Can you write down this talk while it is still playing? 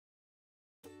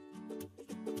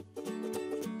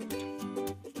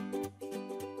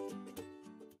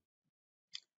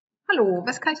Hallo,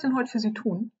 was kann ich denn heute für Sie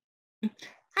tun?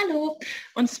 Hallo,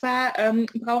 und zwar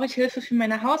brauche ich Hilfe für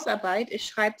meine Hausarbeit. Ich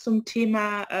schreibe zum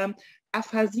Thema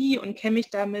Aphasie und kenne mich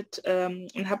damit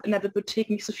und habe in der Bibliothek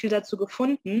nicht so viel dazu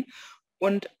gefunden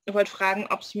und wollte fragen,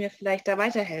 ob Sie mir vielleicht da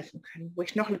weiterhelfen können, wo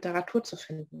ich noch Literatur zu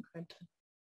finden könnte.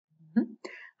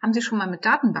 Haben Sie schon mal mit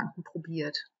Datenbanken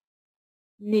probiert?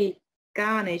 Nee,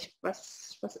 gar nicht.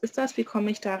 Was ist das? Wie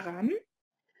komme ich da ran?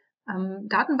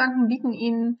 Datenbanken bieten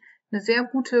Ihnen eine sehr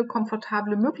gute,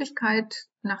 komfortable Möglichkeit,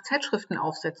 nach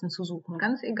Zeitschriftenaufsätzen zu suchen,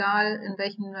 ganz egal, in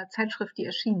welcher Zeitschrift die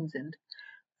erschienen sind.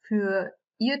 Für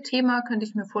Ihr Thema könnte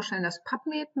ich mir vorstellen, dass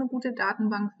PubMed eine gute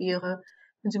Datenbank wäre.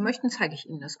 Wenn Sie möchten, zeige ich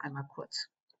Ihnen das einmal kurz.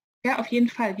 Ja, auf jeden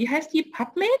Fall. Wie heißt die?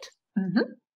 PubMed?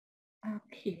 Mhm.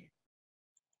 Okay.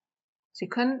 Sie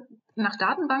können nach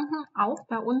Datenbanken auch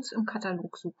bei uns im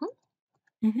Katalog suchen.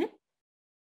 Mhm.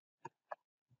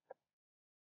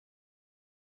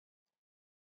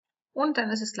 Und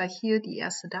dann ist es gleich hier die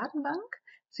erste Datenbank.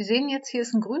 Sie sehen jetzt, hier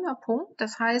ist ein grüner Punkt.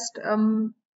 Das heißt,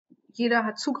 jeder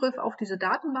hat Zugriff auf diese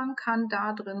Datenbank, kann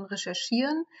da drin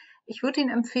recherchieren. Ich würde Ihnen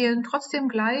empfehlen, trotzdem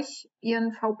gleich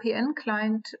Ihren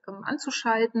VPN-Client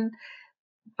anzuschalten,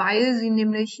 weil Sie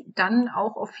nämlich dann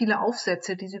auch auf viele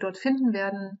Aufsätze, die Sie dort finden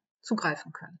werden,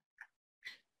 zugreifen können.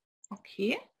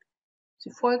 Okay. Sie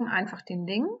folgen einfach den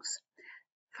Links.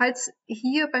 Falls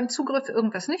hier beim Zugriff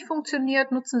irgendwas nicht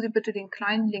funktioniert, nutzen Sie bitte den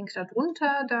kleinen Link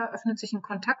darunter. Da öffnet sich ein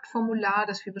Kontaktformular,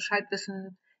 dass wir Bescheid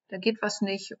wissen, da geht was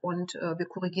nicht und wir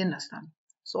korrigieren das dann.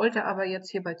 Sollte aber jetzt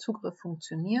hier bei Zugriff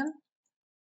funktionieren.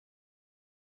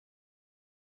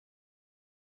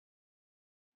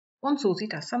 Und so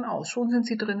sieht das dann aus. Schon sind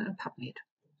Sie drin in PubMed.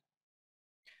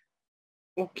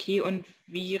 Okay, und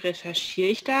wie recherchiere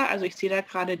ich da? Also ich sehe da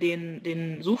gerade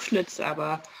den Suchschlitz,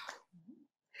 aber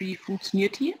wie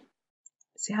funktioniert die?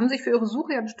 Sie haben sich für Ihre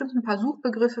Suche ja bestimmt ein paar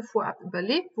Suchbegriffe vorab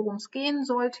überlegt, worum es gehen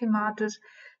soll thematisch.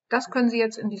 Das können Sie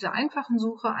jetzt in dieser einfachen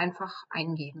Suche einfach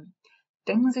eingeben.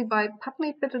 Denken Sie bei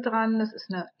PubMed bitte dran, das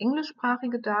ist eine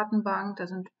englischsprachige Datenbank, da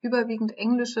sind überwiegend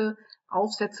englische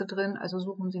Aufsätze drin, also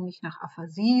suchen Sie nicht nach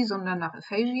Aphasie, sondern nach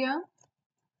Aphasia.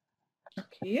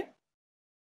 Okay.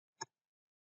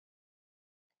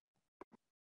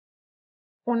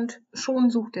 Und schon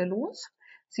sucht er los.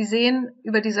 Sie sehen,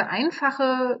 über diese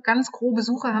einfache, ganz grobe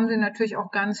Suche haben Sie natürlich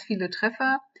auch ganz viele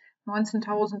Treffer.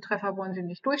 19.000 Treffer wollen Sie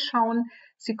nicht durchschauen.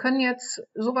 Sie können jetzt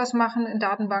sowas machen in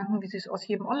Datenbanken, wie Sie es aus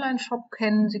jedem Online-Shop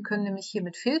kennen. Sie können nämlich hier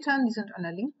mit Filtern, die sind an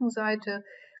der linken Seite,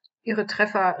 Ihre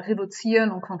Treffer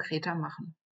reduzieren und konkreter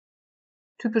machen.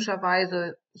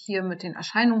 Typischerweise hier mit den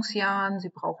Erscheinungsjahren. Sie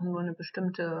brauchen nur eine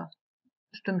bestimmte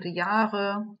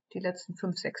Jahre, die letzten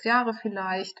 5, 6 Jahre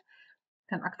vielleicht.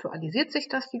 Dann aktualisiert sich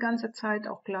das die ganze Zeit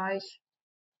auch gleich.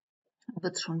 Dann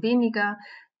wird es schon weniger.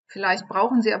 Vielleicht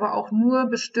brauchen Sie aber auch nur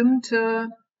bestimmte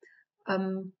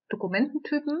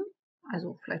Dokumententypen.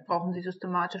 Also vielleicht brauchen Sie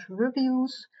systematische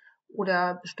Reviews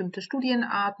oder bestimmte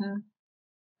Studienarten.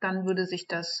 Dann würde sich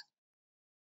das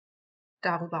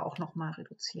darüber auch nochmal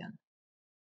reduzieren.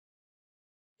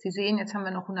 Sie sehen, jetzt haben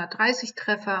wir noch 130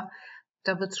 Treffer.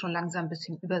 Da wird es schon langsam ein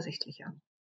bisschen übersichtlicher.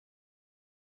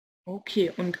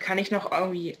 Okay, und kann ich noch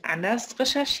irgendwie anders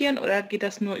recherchieren oder geht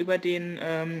das nur über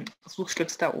den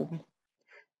Suchschlitz da oben?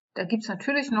 Da gibt es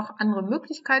natürlich noch andere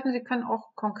Möglichkeiten. Sie können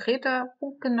auch konkreter,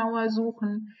 punktgenauer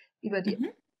suchen über die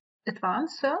Mhm.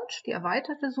 Advanced Search, die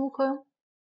erweiterte Suche.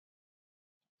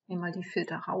 Ich nehme mal die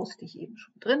Filter raus, die ich eben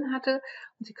schon drin hatte.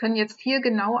 Und Sie können jetzt hier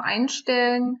genau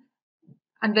einstellen,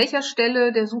 an welcher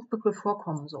Stelle der Suchbegriff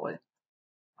vorkommen soll.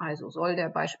 Also soll der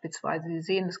beispielsweise, Sie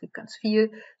sehen, es gibt ganz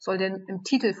viel, soll der im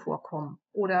Titel vorkommen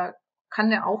oder kann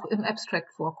der auch im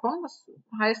Abstract vorkommen? Das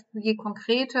heißt, je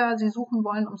konkreter Sie suchen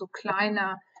wollen, umso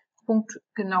kleiner,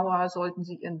 punktgenauer sollten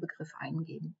Sie Ihren Begriff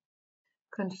eingeben.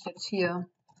 Könnte ich jetzt hier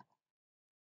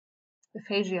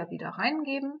Aphasia wieder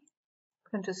reingeben,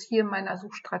 könnte es hier meiner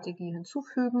Suchstrategie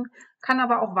hinzufügen, kann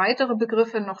aber auch weitere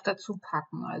Begriffe noch dazu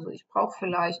packen. Also ich brauche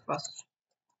vielleicht was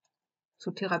zu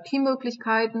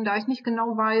Therapiemöglichkeiten. Da ich nicht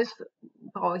genau weiß,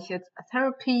 brauche ich jetzt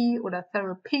Therapy oder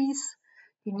Therapies.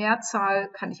 Die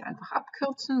Mehrzahl kann ich einfach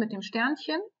abkürzen mit dem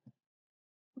Sternchen.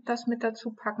 Das mit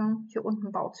dazu packen. Hier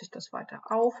unten baut sich das weiter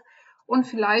auf. Und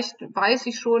vielleicht weiß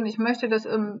ich schon, ich möchte, dass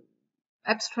im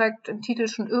Abstract, im Titel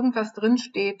schon irgendwas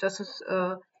drinsteht, dass es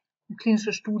eine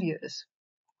klinische Studie ist.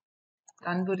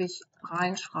 Dann würde ich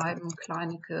reinschreiben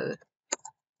Clinical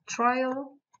Trial.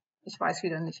 Ich weiß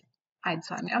wieder nicht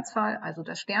Einzahl, Mehrzahl, also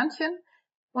das Sternchen.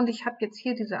 Und ich habe jetzt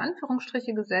hier diese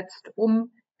Anführungsstriche gesetzt,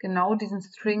 um genau diesen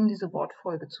String, diese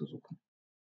Wortfolge zu suchen.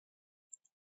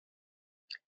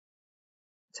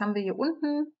 Jetzt haben wir hier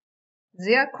unten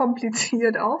sehr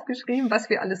kompliziert aufgeschrieben, was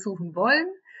wir alles suchen wollen.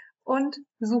 und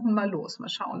suchen mal los. Mal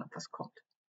schauen, ob was kommt.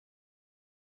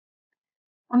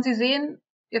 Und Sie sehen,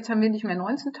 jetzt haben wir nicht mehr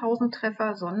 19.000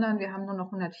 Treffer, sondern wir haben nur noch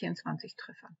 124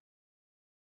 Treffer.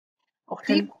 Auch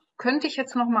die könnte ich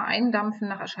jetzt noch mal eindampfen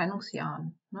nach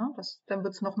Erscheinungsjahren. Ne? Dann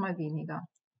wird es noch mal weniger.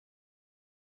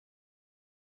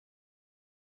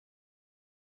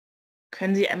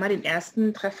 Können Sie einmal den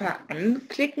ersten Treffer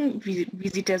anklicken? Wie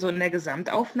sieht der so in der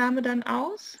Gesamtaufnahme dann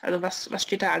aus? Also was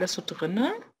steht da alles so drin?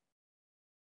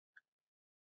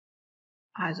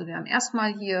 Also wir haben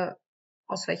erstmal hier,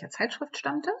 aus welcher Zeitschrift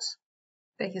stammt es,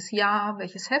 welches Jahr,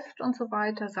 welches Heft und so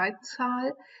weiter,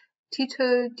 Seitenzahl,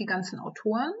 Titel, die ganzen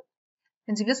Autoren.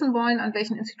 Wenn Sie wissen wollen, an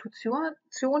welchen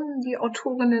Institutionen die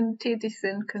Autorinnen tätig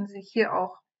sind, können Sie sich hier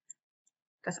auch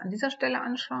das an dieser Stelle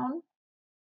anschauen.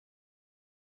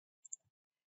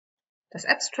 Das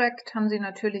Abstract haben Sie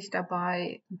natürlich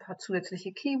dabei, ein paar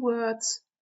zusätzliche Keywords.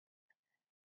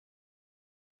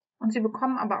 Und Sie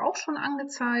bekommen aber auch schon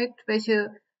angezeigt,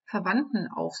 welche verwandten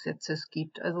Aufsätze es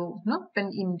gibt. Also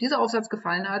wenn Ihnen dieser Aufsatz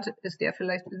gefallen hat, ist der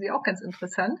vielleicht für Sie auch ganz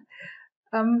interessant.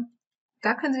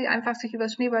 Da können Sie einfach sich über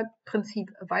das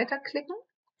Schneeballprinzip weiterklicken.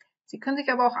 Sie können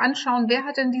sich aber auch anschauen, wer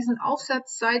hat denn diesen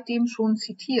Aufsatz seitdem schon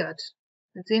zitiert.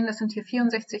 Wir sehen, das sind hier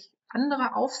 64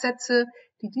 andere Aufsätze,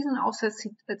 die diesen Aufsatz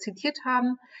zitiert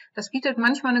haben. Das bietet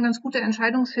manchmal eine ganz gute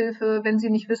Entscheidungshilfe, wenn Sie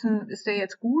nicht wissen, ist der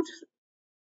jetzt gut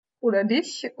oder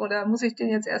nicht, oder muss ich den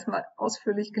jetzt erstmal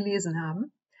ausführlich gelesen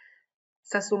haben.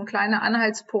 Ist das so ein kleiner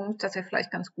Anhaltspunkt, dass er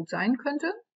vielleicht ganz gut sein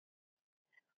könnte.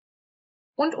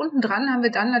 Und unten dran haben wir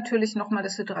dann natürlich nochmal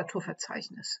das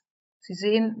Literaturverzeichnis. Sie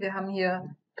sehen, wir haben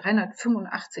hier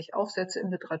 385 Aufsätze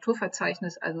im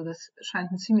Literaturverzeichnis, also das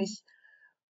scheint ein ziemlich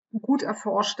gut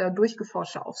erforschter,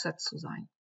 durchgeforschter Aufsatz zu sein.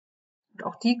 Und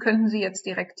auch die könnten Sie jetzt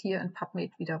direkt hier in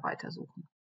PubMed wieder weitersuchen.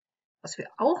 Was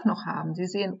wir auch noch haben, Sie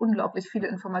sehen, unglaublich viele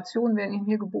Informationen werden Ihnen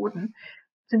hier geboten,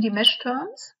 sind die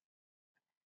Mesh-Terms.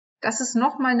 Das ist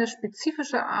nochmal eine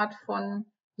spezifische Art von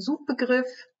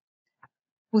Suchbegriff,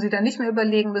 wo Sie dann nicht mehr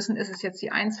überlegen müssen, ist es jetzt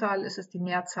die Einzahl, ist es die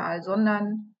Mehrzahl,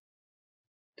 sondern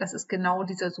das ist genau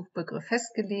dieser Suchbegriff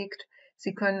festgelegt.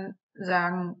 Sie können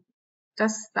sagen,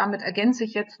 damit ergänze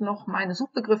ich jetzt noch meine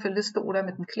Suchbegriffeliste oder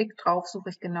mit einem Klick drauf suche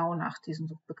ich genau nach diesen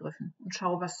Suchbegriffen und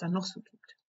schaue, was da noch so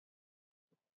gibt.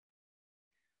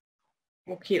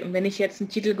 Okay, und wenn ich jetzt einen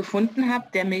Titel gefunden habe,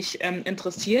 der mich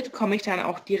interessiert, komme ich dann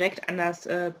auch direkt an das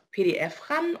PDF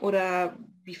ran oder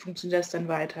wie funktioniert das dann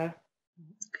weiter?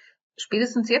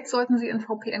 Spätestens jetzt sollten Sie einen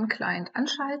VPN-Client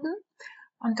anschalten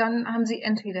und dann haben Sie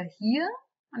entweder hier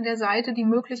an der Seite die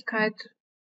Möglichkeit,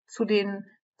 zu der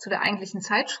eigentlichen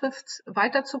Zeitschrift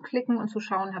weiterzuklicken und zu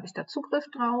schauen, habe ich da Zugriff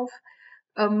drauf.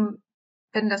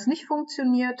 Wenn das nicht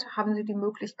funktioniert, haben Sie die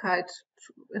Möglichkeit,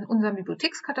 in unserem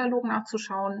Bibliothekskatalog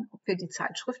nachzuschauen, ob wir die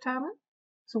Zeitschrift haben.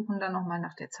 Suchen dann nochmal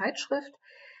nach der Zeitschrift.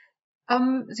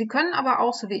 Sie können aber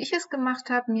auch, so wie ich es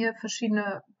gemacht habe, mir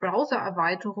verschiedene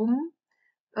Browser-Erweiterungen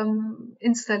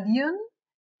installieren,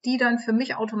 die dann für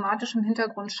mich automatisch im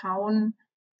Hintergrund schauen,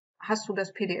 hast du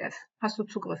das PDF, hast du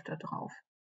Zugriff darauf.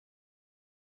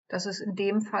 Das ist in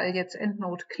dem Fall jetzt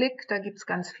EndNote Click, da gibt es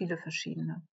ganz viele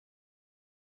verschiedene.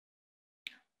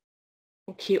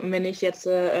 Okay, und wenn ich jetzt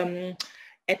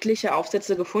etliche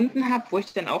Aufsätze gefunden habe, wo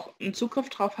ich dann auch einen Zugriff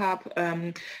drauf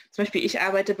habe, zum Beispiel ich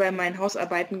arbeite bei meinen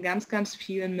Hausarbeiten ganz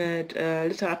viel mit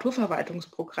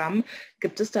Literaturverwaltungsprogrammen.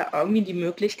 Gibt es da irgendwie die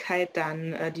Möglichkeit,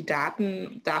 dann die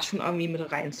Daten da schon irgendwie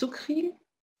mit reinzukriegen?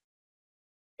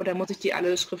 Oder muss ich die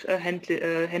alle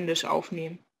händisch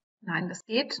aufnehmen? Nein, das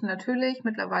geht natürlich.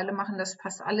 Mittlerweile machen das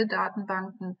fast alle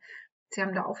Datenbanken. Sie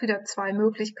haben da auch wieder zwei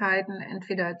Möglichkeiten.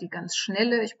 Entweder die ganz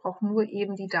schnelle, ich brauche nur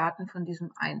eben die Daten von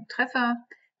diesem einen Treffer.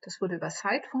 Das würde über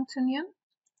Cite funktionieren.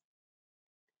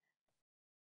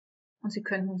 Und Sie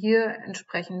könnten hier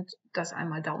entsprechend das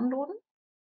einmal downloaden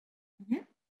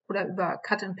oder über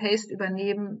Cut and Paste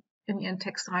übernehmen, in Ihren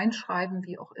Text reinschreiben,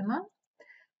 wie auch immer.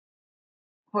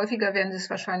 Häufiger werden Sie es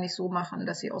wahrscheinlich so machen,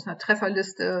 dass Sie aus einer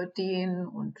Trefferliste den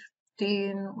und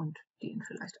den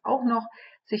vielleicht auch noch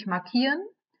sich markieren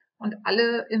und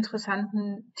alle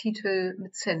interessanten Titel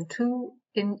mit Send to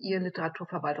in Ihr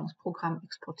Literaturverwaltungsprogramm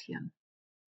exportieren.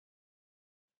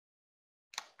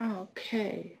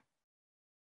 Okay.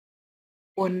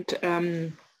 Und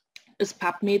ist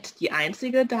PubMed die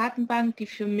einzige Datenbank, die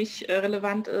für mich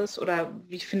relevant ist? Oder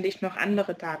wie finde ich noch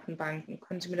andere Datenbanken?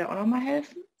 Können Sie mir da auch noch mal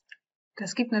helfen?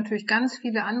 Es gibt natürlich ganz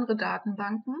viele andere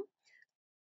Datenbanken.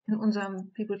 In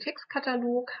unserem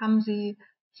Bibliothekskatalog haben Sie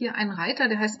hier einen Reiter,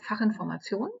 der heißt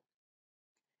Fachinformation.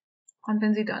 Und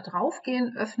wenn Sie da drauf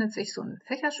gehen, öffnet sich so ein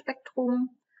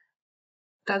Fächerspektrum.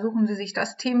 Da suchen Sie sich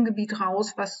das Themengebiet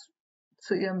raus, was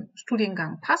zu Ihrem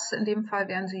Studiengang passt. In dem Fall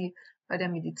wären Sie bei der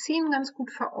Medizin ganz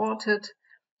gut verortet.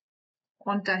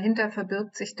 Und dahinter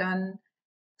verbirgt sich dann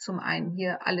zum einen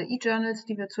hier alle E-Journals,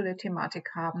 die wir zu der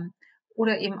Thematik haben,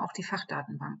 oder eben auch die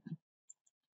Fachdatenbanken.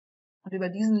 Und über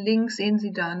diesen Link sehen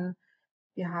Sie dann,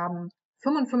 wir haben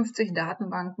 55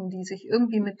 Datenbanken, die sich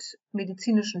irgendwie mit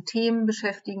medizinischen Themen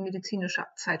beschäftigen, medizinische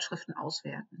Zeitschriften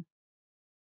auswerten.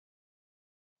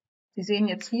 Sie sehen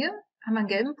jetzt hier, haben wir einen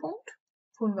gelben Punkt,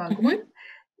 vorhin war grün.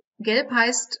 Gelb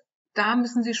heißt, da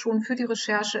müssen Sie schon für die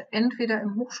Recherche entweder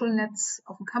im Hochschulnetz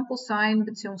auf dem Campus sein,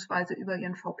 beziehungsweise über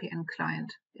Ihren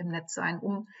VPN-Client im Netz sein,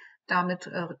 um damit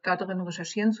da drin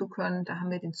recherchieren zu können. Da haben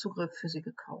wir den Zugriff für Sie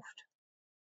gekauft.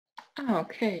 Ah,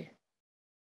 okay.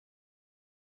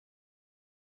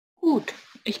 Gut,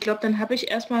 ich glaube, dann habe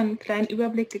ich erstmal einen kleinen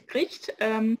Überblick gekriegt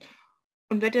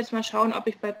und werde jetzt mal schauen, ob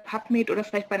ich bei PubMed oder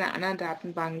vielleicht bei einer anderen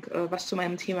Datenbank was zu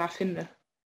meinem Thema finde.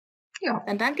 Ja.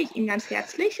 Dann danke ich Ihnen ganz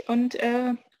herzlich und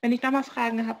wenn ich nochmal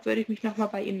Fragen habe, würde ich mich nochmal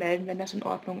bei Ihnen melden, wenn das in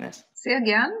Ordnung ist. Sehr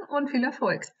gern und viel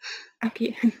Erfolg.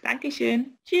 Okay, danke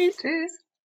schön. Tschüss. Tschüss.